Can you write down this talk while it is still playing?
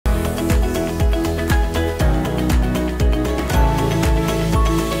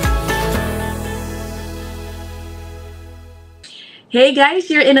Hey guys,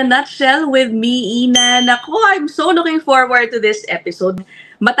 you're in a nutshell with me, Ina. Nako, I'm so looking forward to this episode.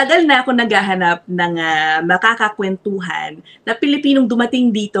 Matagal na ako naghahanap ng makakakwentuhan na Pilipinong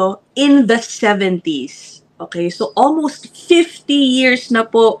dumating dito in the 70s. Okay, so almost 50 years na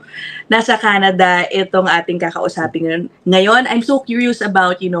po nasa Canada itong ating kakausapin ngayon. I'm so curious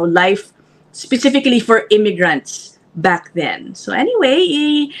about, life specifically for immigrants back then. So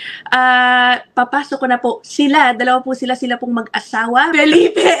anyway, papasok ko na po sila. Dalawa po sila pong mag-asawa.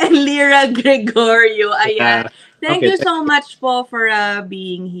 Felipe and Lyra Gregorio. Ayan. Thank you so much po for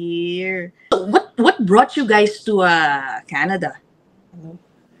being here. So what brought you guys to Canada?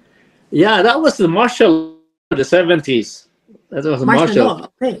 Yeah, that was the Marshall of the 70s. That was Marshall.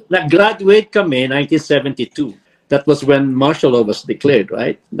 Okay. Nag-graduate kami 1972. That was when martial law was declared,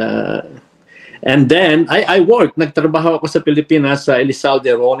 right? And then, I worked. Nagtrabaho ako sa Pilipinas sa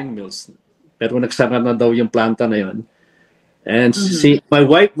Elizalde Rolling Mills. Pero nagsara na daw yung planta na yun. And my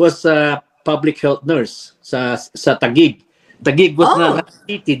wife was a public health nurse sa Taguig. Taguig was na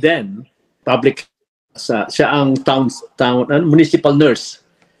city then. Public, siya ang municipal nurse.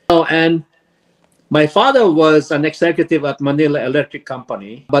 So, and my father was an executive at Manila Electric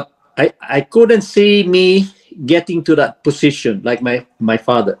Company. But I couldn't see me getting to that position like my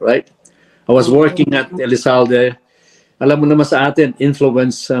father, right? I was working at Elizalde. Alam mo naman sa atin,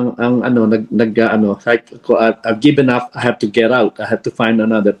 influence I've given up, I have to get out. I have to find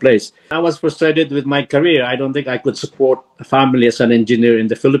another place. I was frustrated with my career. I don't think I could support a family as an engineer in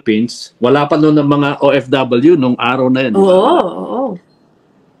the Philippines. Wala pa noon ng mga OFW nung araw na yun.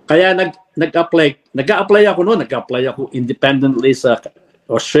 Kaya nag-apply ako noon. Nag-apply ako independently sa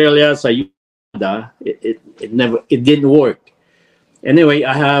Australia, sa Canada. It didn't work. Anyway,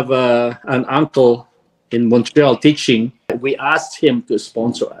 I have an uncle in Montreal teaching. We asked him to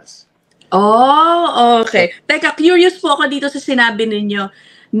sponsor us. Oh, okay. Teka, curious po ako dito sa sinabi ninyo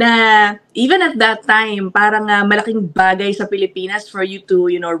na even at that time, parang malaking bagay sa Pilipinas for you to,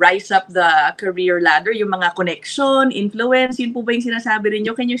 rise up the career ladder, yung mga connection, influence, yun po ba yung sinasabi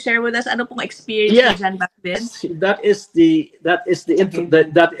ninyo? Can you share with us ano pong experience dyan back then? That is the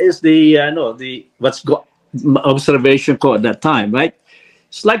observation ko at that time, right?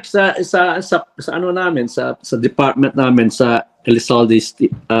 It's like sa ano namin, sa department namin sa Elizalde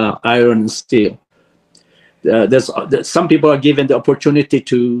Iron and Steel. There's some people are given the opportunity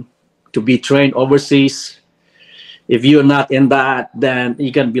to be trained overseas. If you're not in that, then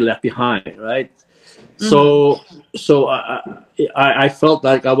you can be left behind, right? So I felt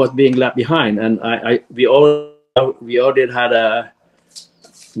like I was being left behind, and we already had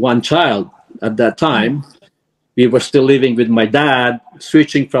one child at that time. We were still living with my dad,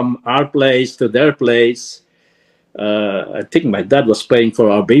 switching from our place to their place. I think my dad was paying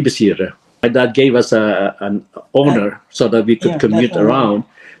for our babysitter. My dad gave us an owner so that we could commute around.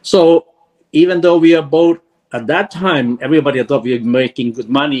 So even though we are both, at that time, everybody thought we were making good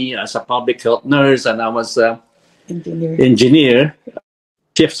money as a public health nurse, and I was an engineer,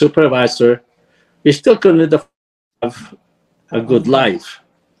 chief supervisor, we still couldn't have a good life.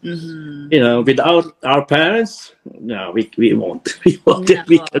 Without our parents, no, we won't. We can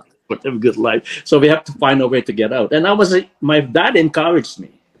afford a good life. So we have to find a way to get out. And my dad encouraged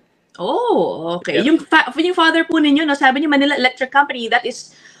me. Oh, okay. Yeah. Yung father po ninyo, no, sabi niyo Manila Electric Company, that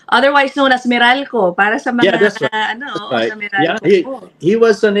is otherwise known as Meralco, para sa mga that's right. Sa Meralco. Yeah, he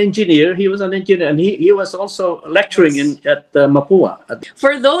was an engineer. He was an engineer, and he was also lecturing at Mapua.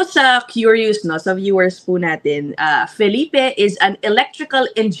 For those curious, sa viewers po natin, Felipe is an electrical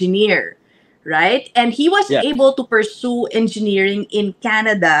engineer, right? And he was able to pursue engineering in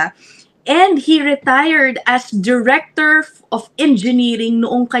Canada. And he retired as director of engineering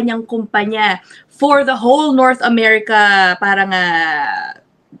noong kanyang kumpanya for the whole North America parang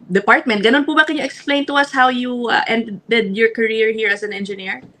department. Ganon po ba? Can you explain to us how you ended your career here as an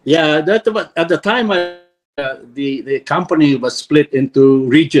engineer? Yeah, at the time the company was split into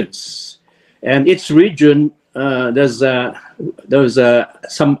regions, and each region there's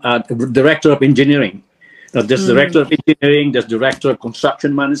some director of engineering. There's director of engineering, there's director of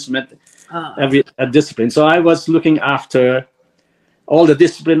construction management, every discipline. So I was looking after all the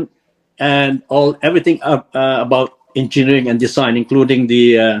discipline and everything about engineering and design, including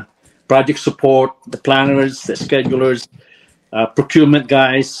the project support, the planners, the schedulers, procurement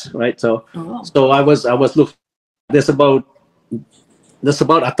guys, right? So I was looking. There's about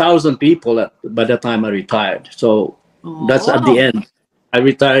 1,000 people by the time I retired. So that's at the end. I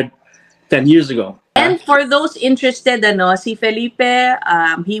retired 10 years ago. And for those interested, si Felipe,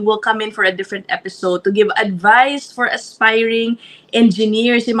 he will come in for a different episode to give advice for aspiring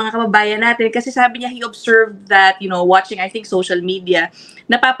engineers, yung mga kababayan natin. Kasi sabi niya, he observed that, watching, I think, social media,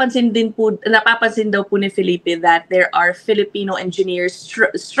 napapansin daw po ni Felipe that there are Filipino engineers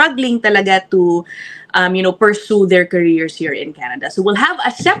struggling talaga to, pursue their careers here in Canada. So we'll have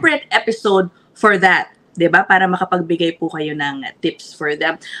a separate episode for that. 'Di ba? Para makapagbigay po kayo ng tips for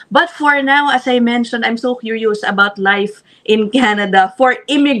them. But for now, as I mentioned, I'm so curious about life in Canada for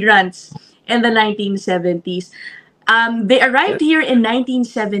immigrants in the 1970s. They arrived here in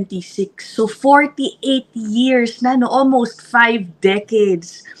 1976. So 48 years na, no? Almost 5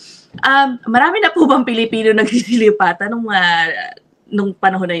 decades. Marami na po bang Pilipino nagsisilipatan nung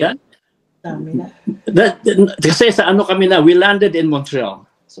panahon na yun? Kasi sa kami na, we landed in Montreal.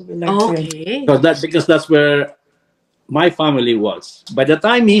 So we like Okay. So because that's where my family was. By the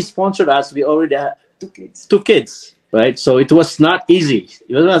time he sponsored us, we already had 2 kids, right? So it was not easy.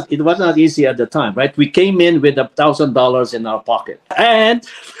 It was not easy at the time, right? We came in with $1,000 in our pocket, and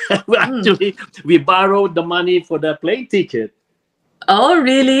actually we borrowed the money for the plane ticket. Oh,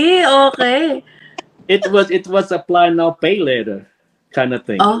 really? Okay. It was a fly now, pay later kind of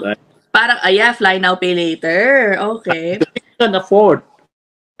thing. Oh, right? parang, fly now, pay later. Okay. I couldn't afford.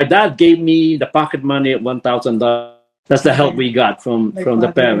 My dad gave me the pocket money at $1,000. That's the help we got from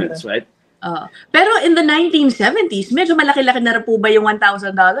the parents, right? Pero in the 1970s, medyo malaki-laki na rin po ba yung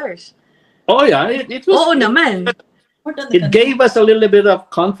 $1,000? Oh yeah, it was. Oo naman. It gave us a little bit of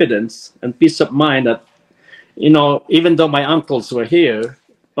confidence and peace of mind that, even though my uncles were here,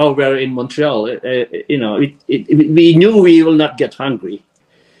 we're in Montreal, we knew we will not get hungry.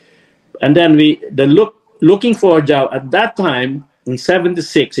 And then looking for a job at that time. In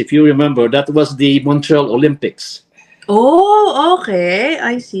 76, if you remember, that was the Montreal Olympics. Oh, okay.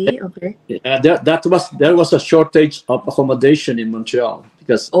 I see. Okay. There was a shortage of accommodation in Montreal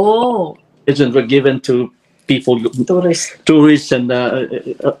because agents were given to people, tourists, and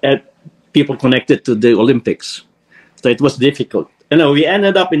people connected to the Olympics. So it was difficult. We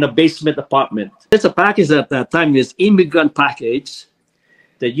ended up in a basement apartment. It's a package at that time. Is immigrant package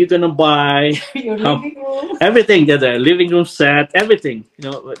that you're gonna buy everything. The living room set, everything.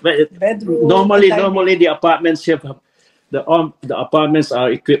 Bedroom. Normally the apartments the apartments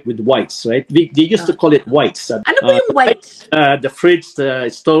are equipped with whites, right? They used to call it whites. Ano po yung whites? The fridge, the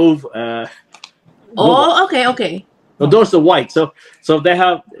stove. Okay. So those are white. So they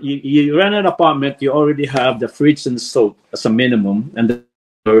have you rent an apartment. You already have the fridge and the stove as a minimum, and the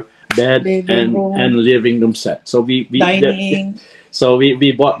bed and living room set. So dining. So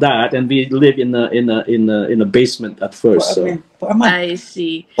we bought that, and we live in a basement at first. For a month. I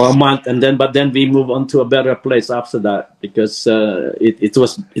see. For a month, but then we move on to a better place after that because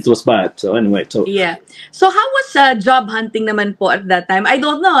it was bad. So anyway, yeah. So how was job hunting naman po at that time? I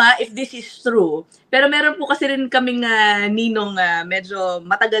don't know if this is true, pero meron po kasi rin kaming ninong medyo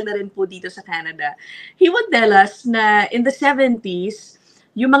matagal na rin po dito sa Canada. He would tell us na in the 70s.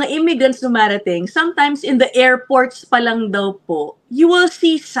 Yung mga immigrants dumarating, sometimes in the airports pa lang daw po, you will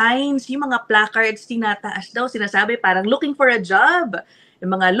see signs, yung mga placards tinataas daw, sinasabi parang looking for a job,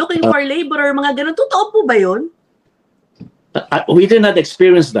 yung mga looking for laborer, mga ganun. Totoo po ba yun? We did not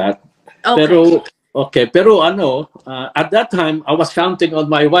experience that. Okay. Pero at that time, I was counting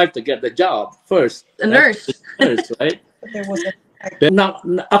on my wife to get the job first. A nurse. Right? There was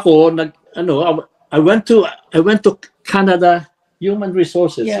I went to Canada Human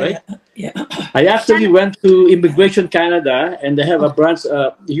Resources, right? Yeah. I actually went to Immigration Canada, and they have a branch,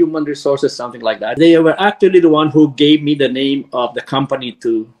 Human Resources, something like that. They were actually the one who gave me the name of the company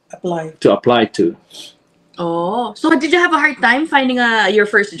to apply to. Oh, so did you have a hard time finding your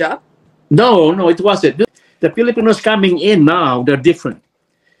first job? No, it wasn't. The Filipinos coming in now, they're different.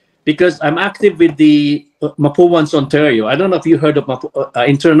 Because I'm active with the Mapuans Ontario. I don't know if you heard of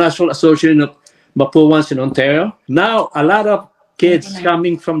International Association of Mapuans in Ontario. Now, a lot of kids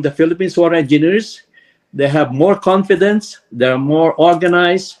coming from the Philippines who are engineers, they have more confidence, they're more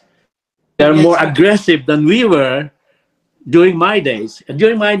organized, they're more aggressive than we were during my days. And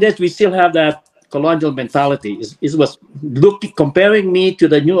during my days, we still have that colonial mentality. It was comparing me to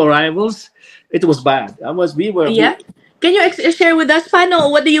the new arrivals, it was bad. Can you share with us,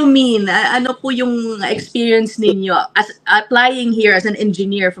 what do you mean? Ano po yung experience ninyo as applying here as an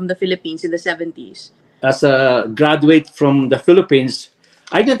engineer from the Philippines in the 70s? As a graduate from the Philippines,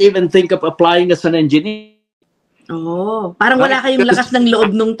 I didn't even think of applying as an engineer. Oh, parang wala kayong lakas ng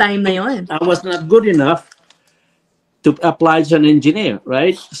loob nung time na yon. I was not good enough to apply as an engineer,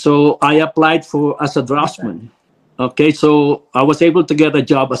 right? So I applied as a draftsman. Okay, so I was able to get a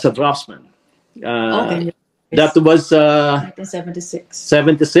job as a draftsman. Okay. That was 1976.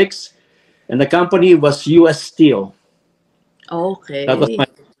 76, and the company was U.S. Steel. Okay. That was my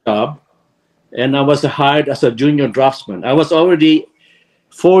job, and I was hired as a junior draftsman. I was already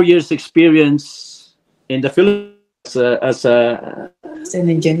 4 years experience in the Philippines As an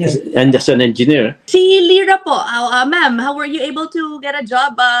engineer. and as an engineer. Si Lyra po, ma'am, how were you able to get a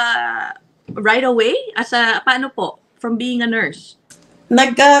job right away? Paano po? From being a nurse?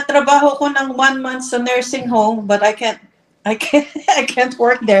 Nagtrabaho ko ng 1 month sa nursing home, but I can't I can't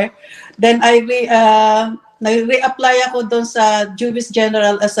work there. Then nag-reapply ako doon sa Jewish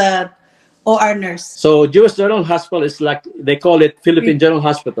General as a OR nurse. So Jewish General Hospital is like, they call it Philippine General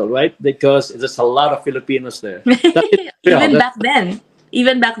Hospital, right? Because there's a lot of Filipinos there. Even back then?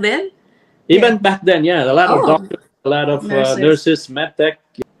 Even back then? Even back then, yeah, a lot of doctors, a lot of nurses, medtech.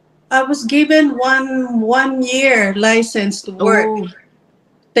 I was given one year license to work,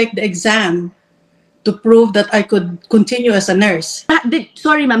 take the exam to prove that I could continue as a nurse.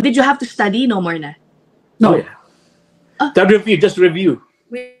 Sorry, ma'am, did you have to study? No more na? No. Oh, yeah. That review, just review.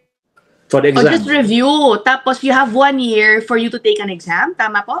 For the exam. Just review. Tapos you have 1 year for you to take an exam.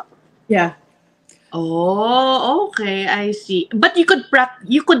 Tama po? Yeah. Oh, okay. I see. But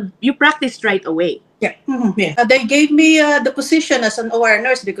you practiced right away. Yeah. Mm-hmm. Yeah. They gave me the position as an OR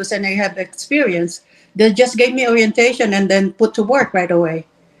nurse because then I have experience. They just gave me orientation and then put to work right away.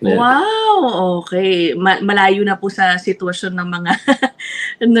 Yeah. Wow. Okay. Malayo na po sa sitwasyon ng mga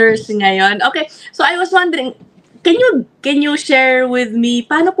nurse ngayon. Okay. So I was wondering, can you share with me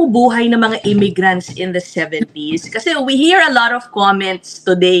paano po buhay ng mga immigrants in the 70s? Kasi we hear a lot of comments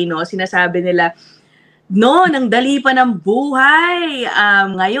today, no? Sinasabi nila, no, nang dali pa ng buhay.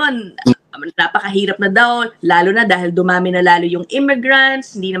 Ngayon, napakahirap na daw, lalo na dahil dumami na lalo yung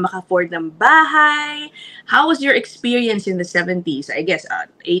immigrants, hindi na maka-afford ng bahay. How was your experience in the 70s? I guess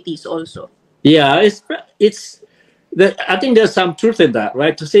 80s also. Yeah, I think there's some truth in that,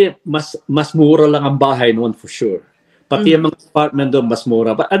 right? Kasi mas mura lang ang bahay noon for sure. Pati yung mga apartment doon mas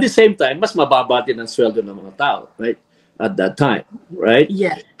mura. But at the same time, mas mababa din ang sweldo ng mga tao, right? At that time, right?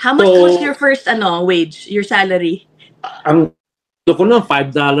 Yeah. How much was your first wage, your salary? Ang ko na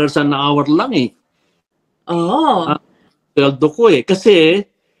 $5 an hour lang eh. Oh. Sweldo ko eh. Kasi,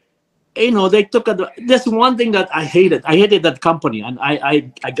 you know, they took there's one thing that I hated. I hated that company and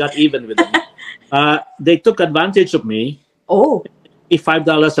I got even with them. They took advantage of me. Oh.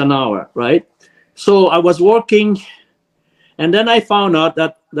 $5 an hour, right? So I was working, and then I found out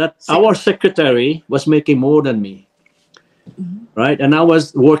that our secretary was making more than me, right? And I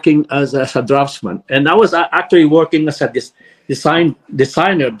was working as a draftsman, and I was actually working as a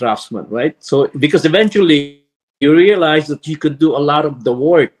designer draftsman, right? So because eventually you realize that you could do a lot of the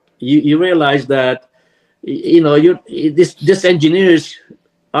work. You realize that these engineers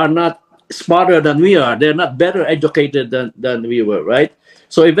are not smarter than we are. They're not better educated than we were, right?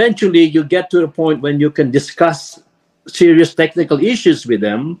 So eventually you get to a point when you can discuss serious technical issues with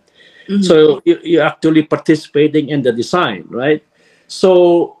them. So you're actually participating in the design, right?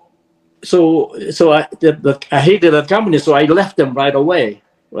 So I hated that company, so I left them right away,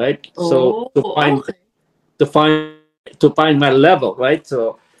 right? So to find my level, right?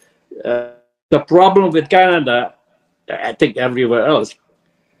 So the problem with Canada, I think everywhere else,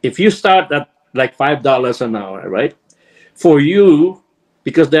 if you start at like $5 an hour, right? For you,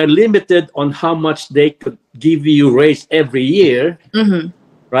 because they're limited on how much they could give you raise every year,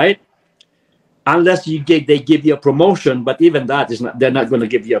 right? Unless they give you a promotion, but even that is not, they're not going to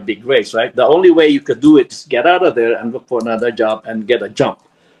give you a big raise, right? The only way you could do it is get out of there and look for another job and get a jump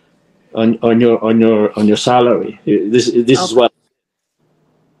on your salary. This is what.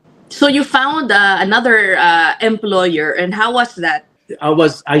 So you found another employer, and how was that?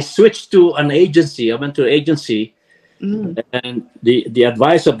 I switched to an agency. I went to an agency, and the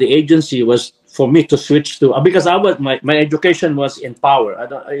advice of the agency was for me to switch to, because my education was in power.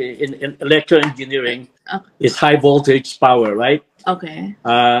 In electrical engineering is high voltage power, right? Okay.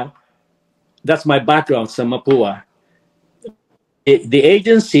 That's my background, sa Mapua. The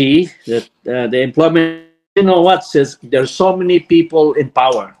agency, the employment, says there's so many people in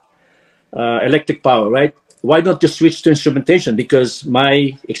power, electric power, right? Why don't you switch to instrumentation? Because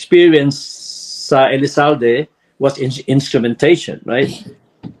my experience sa Elizalde was in instrumentation, right?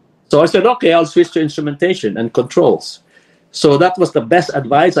 So I said, okay, I'll switch to instrumentation and controls. So that was the best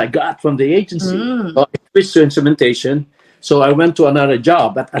advice I got from the agency. So I switched to instrumentation. So I went to another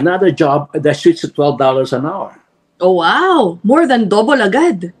job. At another job, I switched to $12 an hour. Oh, wow. More than double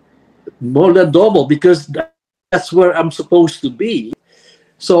agad. More than double, because that's where I'm supposed to be.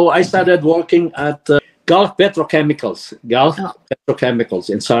 So I started working at Gulf Petrochemicals. Gulf Petrochemicals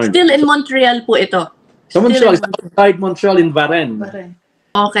in Saan. Still in Montreal po ito. So Montreal, outside Montreal in Varennes.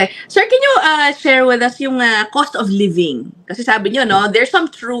 Okay. Sir, can you share with us yung cost of living? Kasi sabi nyo, no, there's some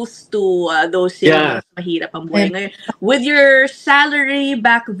truth to those saying mahirap ang buhay ngayon. With your salary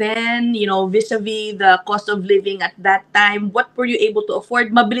back then, you know, vis-a-vis the cost of living at that time, what were you able to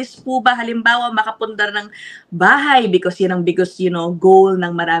afford? Mabilis po ba, halimbawa, makapundar ng bahay? Because yan ang biggest, you know, goal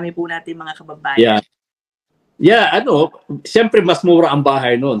ng marami po natin mga kababayan. Yeah, siyempre mas mura ang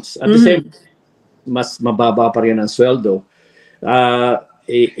bahay noon. At the same, mas mababa pa rin ang sweldo.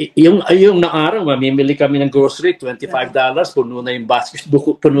 Yung naaraw, mamimili kami ng grocery, $25, puno na yung basket,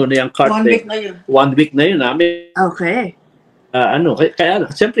 puno na yung cart. 1 week na yun. 1 week na yun namin. Okay. Kaya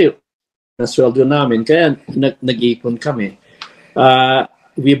siyempre, nasweldo namin, kaya nag-ipon kami.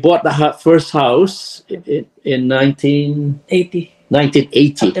 We bought the first house in 1980.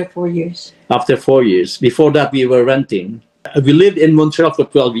 After 4 years. After 4 years. Before that, we were renting. We lived in Montreal for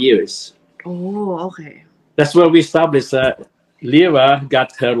 12 years. Oh, okay. That's where we established Lyra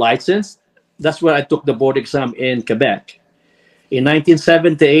got her license. That's where I took the board exam in Quebec. In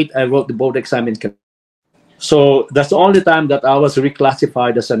 1978, I wrote the board exam in Quebec. So that's the only time that I was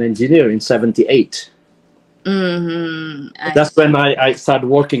reclassified as an engineer in 78. That's when I started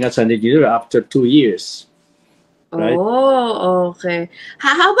working as an engineer after 2 years. Right? Oh, okay.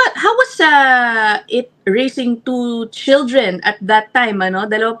 How was it raising 2 children at that time? Ano?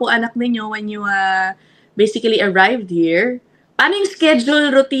 Dalawa po anak ninyo when you basically arrived here. Paano yung schedule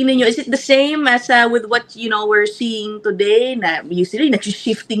routine niyo? Is it the same as with what you know we're seeing today? Na usually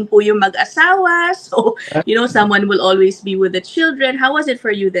nag-shifting po yung mag-asawa, so you know someone will always be with the children. How was it for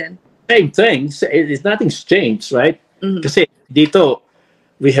you then? Same thing. Nothing's changed, right? Kasi dito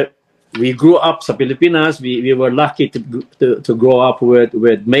we grew up sa Pilipinas. We were lucky to grow up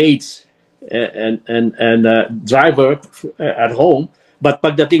with maids and driver at home. But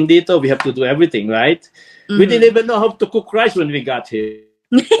pagdating dito, we have to do everything, right? We didn't even know how to cook rice when we got here.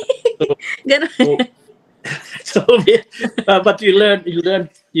 But you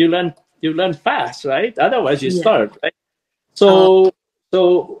learn fast, right? Otherwise, you start, right? So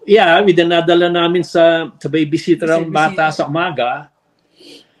yeah, we dinadala namin sa babysitter ang bata sa umaga,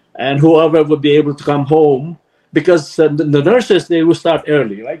 and whoever would be able to come home, because the nurses, they will start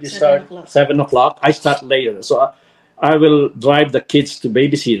early, right? You start 7 o'clock. I start later, so I will drive the kids to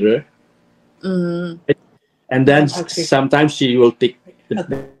babysitter. And then sometimes she will pick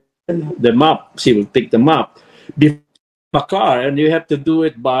them up. She will pick them up before a car, and you have to do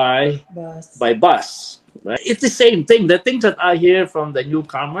it by bus. Right? It's the same thing. The things that I hear from the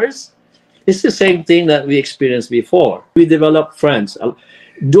newcomers, it's the same thing that we experienced before. We develop friends.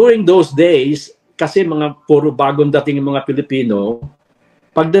 During those days, kasi mga puro bagong dating yung mga Pilipino,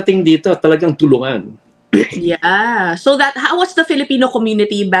 pagdating dito talagang tulungan. Yeah. So how was the Filipino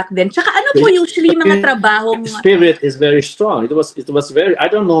community back then? Tsaka ano po usually mga trabahong... Spirit is very strong. It was very... I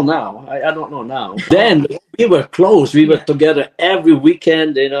don't know now. I don't know now. Then we were close. We were together every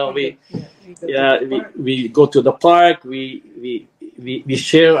weekend. You know, we go to the park. We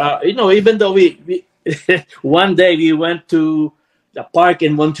share our... You know, even though we one day we went to the park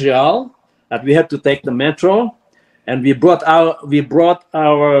in Montreal that we had to take the metro. And we brought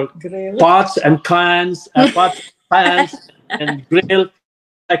our pots and cans, and grill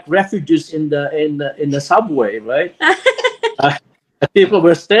like refugees in the subway, right? People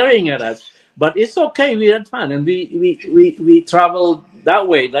were staring at us, but it's okay. We had fun, and we traveled that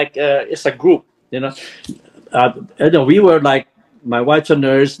way, like it's a group, you know. We were like, my wife's a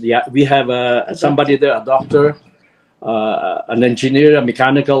nurse. We have somebody there, a doctor, an engineer, a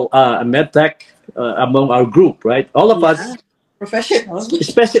mechanical, a med tech. Among our group, right? All of us professionals.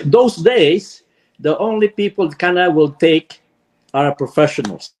 Especially those days, the only people Canada will take are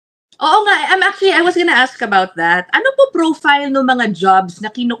professionals. Oo nga, I was gonna ask about that. Ano po profile ng mga jobs na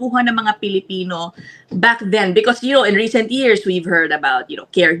kinukuha ng mga Pilipino back then? Because, you know, in recent years, we've heard about, you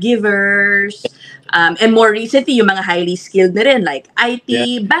know, caregivers, and more recently, yung mga highly skilled na rin, like IT.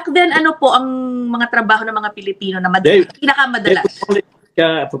 Yeah. Back then, ano po ang mga trabaho ng mga Pilipino na pinakamadalas?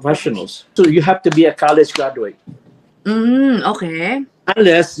 Professionals. So you have to be a college graduate. Okay.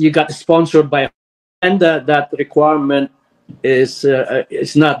 Unless you got sponsored by, and that requirement is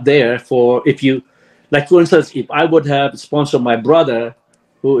not there for if you, like for instance, if I would have sponsored my brother,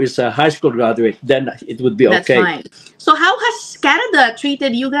 who is a high school graduate, then it would be okay. That's fine. So how has Canada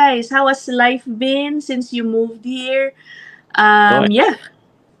treated you guys? How has life been since you moved here? Yeah.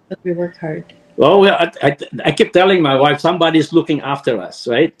 But we work hard. Well, I keep telling my wife, somebody's looking after us,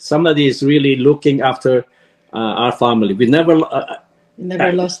 right? Somebody is really looking after our family. We never,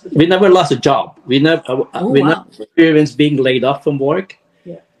 Never lost. We never lost a job. We never never experienced being laid off from work.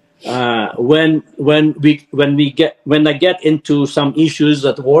 When I get into some issues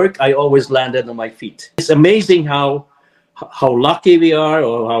at work, I always landed on my feet. It's amazing how lucky we are,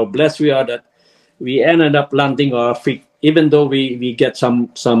 or how blessed we are that we ended up landing on our feet, even though we get some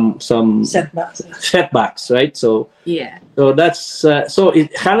setbacks, right? So that's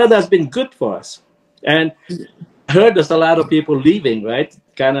Canada has been good for us, and I heard there's a lot of people leaving, right?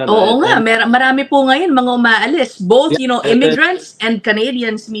 Canada. Oo nga, marami po ngayon mga umaalis. Both, immigrants and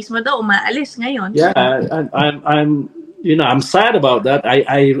Canadians mismo daw umaalis ngayon. Yeah, I'm sad about that.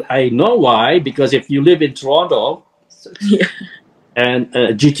 I know why, because if you live in Toronto and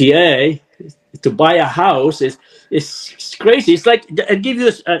GTA, to buy a house is crazy. It's like, I'll give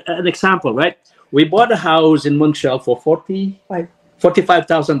you an example, right? We bought a house in Montreal for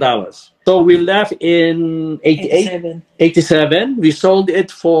 $45,000. So we left in 87. We sold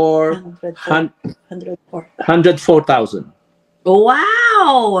it for $104,000.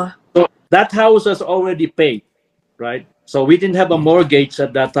 Wow! So that house was already paid, right? So we didn't have a mortgage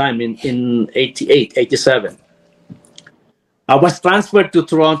at that time in 88, 87. I was transferred to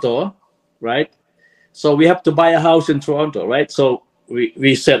Toronto, right? So we have to buy a house in Toronto, right? So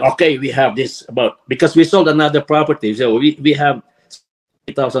we said, okay, we have this because we sold another property. So we have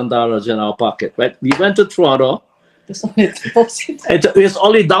 $8,000 in our pocket, right? We went to Toronto. It's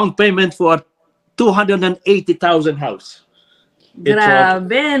only down payment for 280,000 house.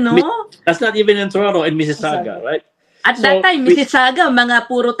 Grabe, no? That's not even in Toronto, in Mississauga, right? At that time, Mississauga, mga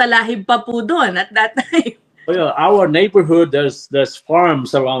puro talahib pa po doon at that time. Oh yeah, our neighborhood, there's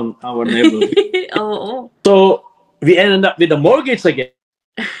farms around our neighborhood. So we ended up with a mortgage again,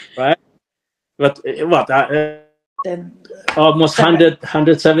 right? But almost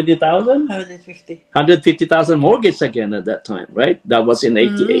 170,000? 150,000 mortgage again at that time, right? That was in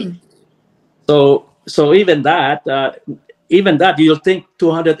 88. So even that you'll think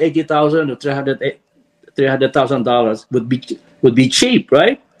 $280,000 or $300,000 would be cheap,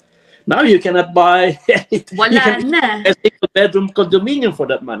 right? Now you cannot buy a single bedroom condominium for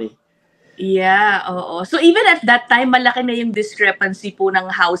that money. Yeah, oo. So even at that time, malaki na yung discrepancy po ng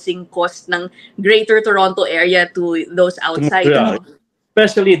housing cost ng Greater Toronto area to those outside.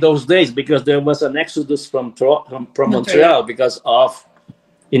 Especially those days, because there was an exodus from Montreal because of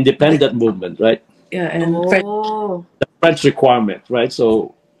independent movement, right? Yeah, and the French requirement, right?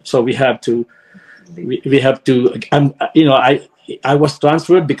 So we have to. I was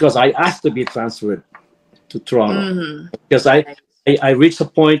transferred because I asked to be transferred to Toronto because I reached a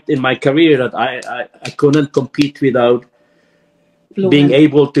point in my career that I couldn't compete without being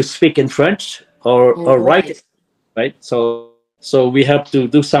able to speak in French or write, right? So we have to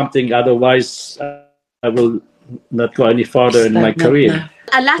do something, otherwise I will not go any further in my career.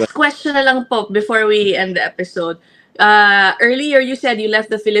 A last question na lang po before we end the episode. Earlier you said you left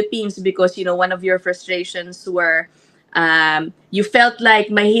the Philippines because one of your frustrations were you felt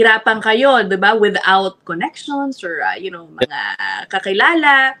like mahirapan kayo, diba? Without connections or mga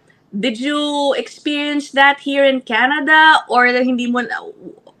kakilala. Did you experience that here in Canada, or hindi mo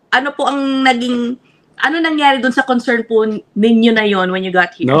ano nangyari dun sa concern po ninyo na yon when you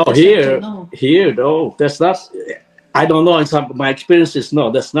got here? No, no, that's not. I don't know. In some of my experiences,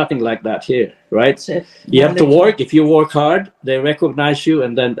 no, there's nothing like that here, right? You have to work. If you work hard, they recognize you,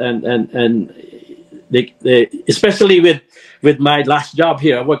 and then they especially with my last job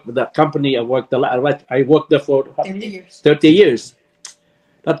here, I worked with that company. I worked there for 30 years.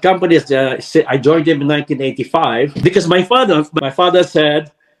 That company is. I joined them in 1985 because my father said,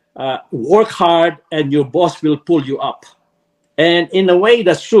 "Work hard, and your boss will pull you up." And in a way,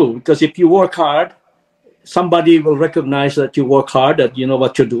 that's true, because if you work hard, somebody will recognize that you work hard, that you know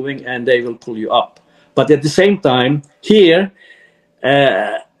what you're doing, and they will pull you up. But at the same time, here,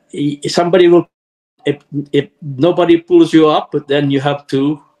 somebody will. If nobody pulls you up, then you have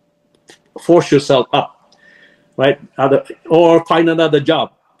to force yourself up, right? Or find another job.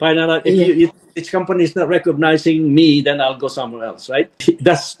 If this company is not recognizing me, then I'll go somewhere else, right?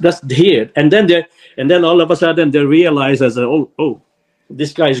 That's here. And then all of a sudden they realize this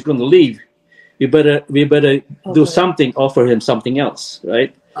guy is going to leave. We better do something, offer him something else,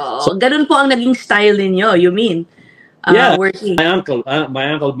 right? So ganun po ang naging style ninyo, you mean? Working. My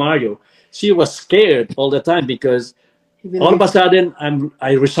uncle Mario, she was scared all the time because all of a sudden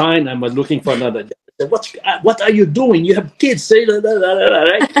I resigned. I'm looking for another job. What are you doing? You have kids, say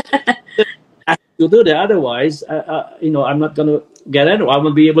right? I have to do that. Otherwise, I'm not going to get anywhere. I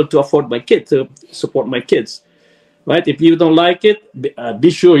won't be able to afford my kids, to support my kids. right? If you don't like it, be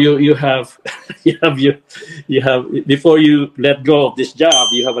sure you have you have before you let go of this job,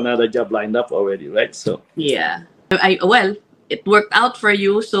 you have another job lined up already, right? So Yeah. Well, it worked out for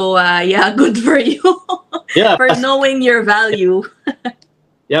you, so yeah, good for you yeah, for knowing your value.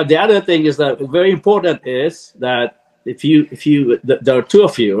 yeah. The other thing is that very important is that there are two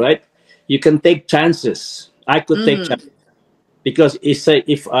of you, right? You can take chances. I could take chances because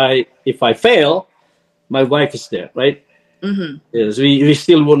if I fail, my wife is there, right? Yes, we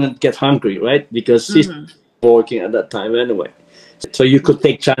still wouldn't get hungry, right? Because she's working at that time anyway. So you could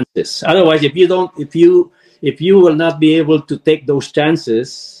take chances. Otherwise, if you will not be able to take those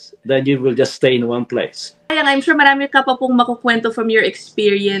chances, then you will just stay in one place. Kaya I'm sure marami ka pa pong makukwento from your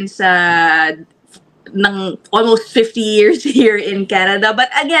experience ng almost 50 years here in Canada. But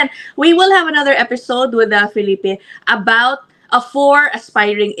again, we will have another episode with Felipe about four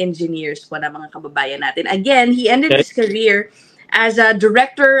aspiring engineers po na mga kababayan natin. Again, he ended his career as a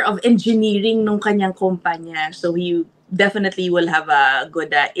director of engineering nung kanyang kumpanya. So he definitely will have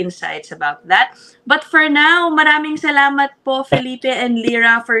good insights about that. But for now, maraming salamat po Felipe and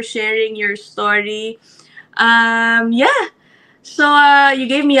Lyra for sharing your story. Yeah. So you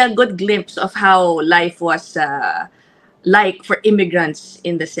gave me a good glimpse of how life was like for immigrants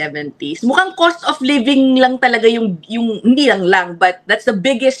in the 70s. Mukhang cost of living lang talaga yung hindi lang, but that's the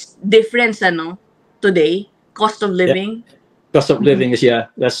biggest difference today, cost of living. Yeah. Cost of living is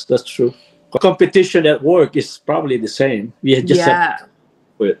that's true. Competition at work is probably the same. We just have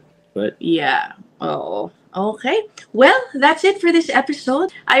to it, right? Yeah. Oh. Okay. Well, that's it for this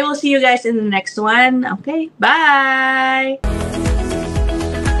episode. I will see you guys in the next one. Okay. Bye.